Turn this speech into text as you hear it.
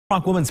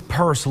Rock woman's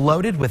purse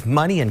loaded with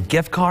money and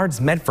gift cards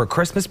meant for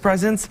Christmas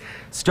presents,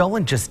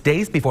 stolen just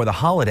days before the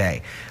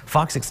holiday.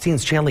 Fox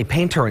 16's Chanley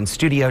Painter in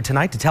studio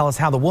tonight to tell us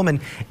how the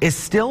woman is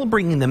still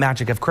bringing the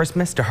magic of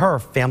Christmas to her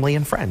family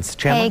and friends.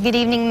 Chanley? Hey, good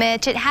evening,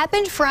 Mitch. It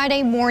happened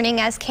Friday morning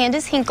as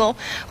Candace Hinkle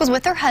was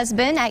with her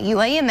husband at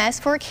UAMS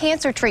for a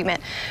cancer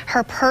treatment.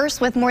 Her purse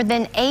with more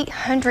than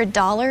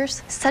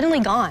 $800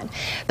 suddenly gone.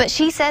 But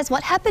she says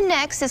what happened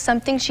next is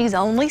something she's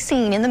only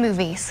seen in the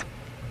movies.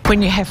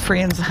 When you have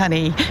friends,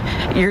 honey,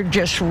 you're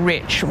just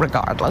rich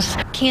regardless.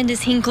 Candace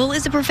Hinkle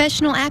is a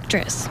professional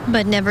actress,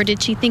 but never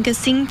did she think a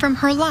scene from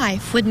her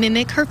life would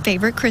mimic her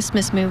favorite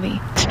Christmas movie.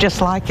 It's just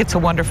like It's a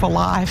Wonderful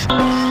Life.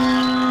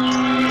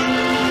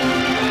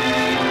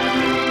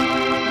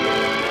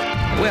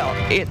 Well,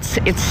 it's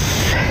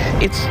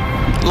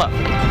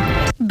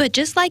lovely. But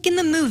just like in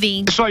the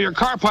movie, I saw your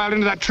car piled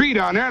into that tree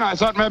down there, and I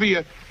thought maybe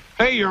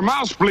hey, your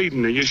mouth's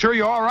bleeding. Are you sure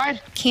you're all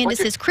right?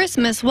 Candace's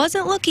Christmas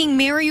wasn't looking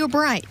merry or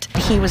bright.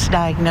 He was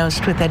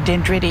diagnosed with a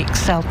dendritic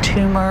cell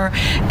tumor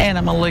and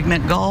a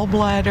malignant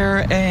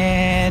gallbladder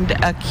and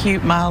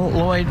acute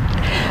myeloid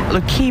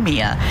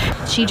leukemia.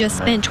 She just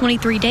spent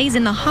 23 days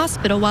in the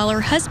hospital while her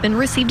husband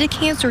received a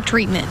cancer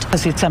treatment.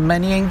 Because it's a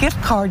money and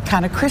gift card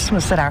kind of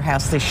Christmas at our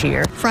house this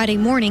year. Friday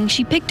morning,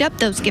 she picked up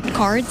those gift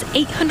cards,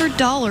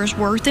 $800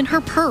 worth in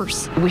her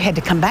purse. We had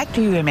to come back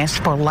to UMS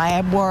for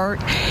lab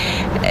work,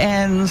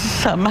 and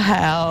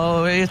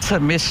somehow, it's a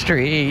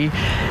mystery,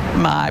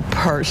 my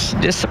purse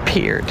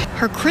disappeared.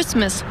 Her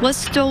Christmas was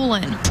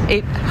stolen.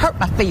 It hurt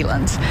my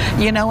feelings,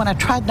 you know, and I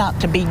tried not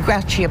to be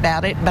grouchy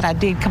about it, but I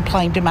did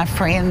complain to my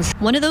friends.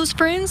 One of those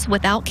friends,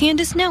 without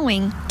Candace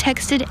knowing,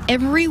 texted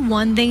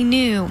everyone they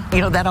knew.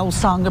 You know that old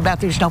song about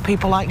there's no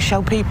people like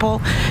show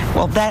people?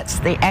 Well, that's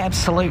the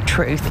absolute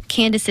truth.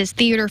 Candace's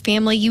theater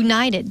family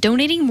united,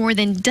 donating more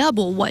than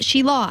double what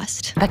she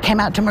lost. I came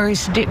out to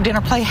Murray's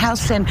Dinner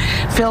Playhouse and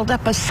filled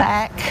up a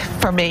sack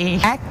for me.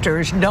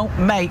 Actors don't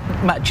make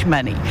much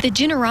money. The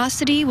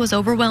generosity was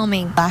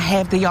overwhelming. I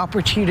have the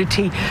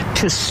opportunity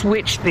to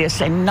switch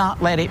this and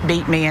not let it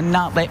beat me and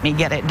not let me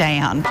get it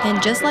down.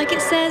 And just like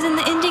it says in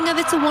the ending of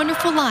It's a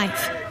Wonderful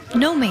Life,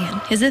 no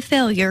man is a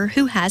failure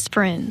who has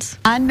friends.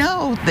 I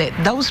know that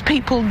those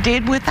people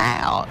did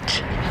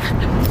without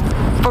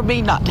for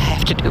me not to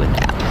have to do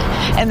without.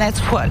 And that's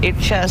what it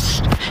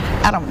just,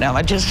 I don't know,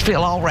 I just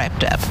feel all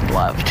wrapped up and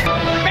loved.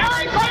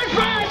 Merry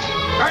Christmas!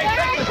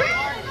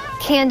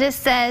 Candace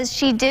says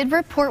she did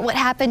report what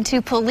happened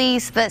to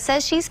police, but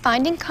says she's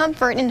finding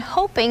comfort in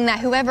hoping that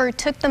whoever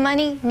took the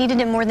money needed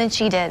it more than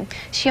she did.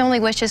 She only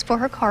wishes for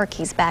her car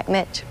keys back,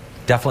 Mitch.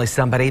 Definitely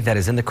somebody that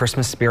is in the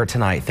Christmas spirit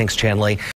tonight. Thanks, Chanley.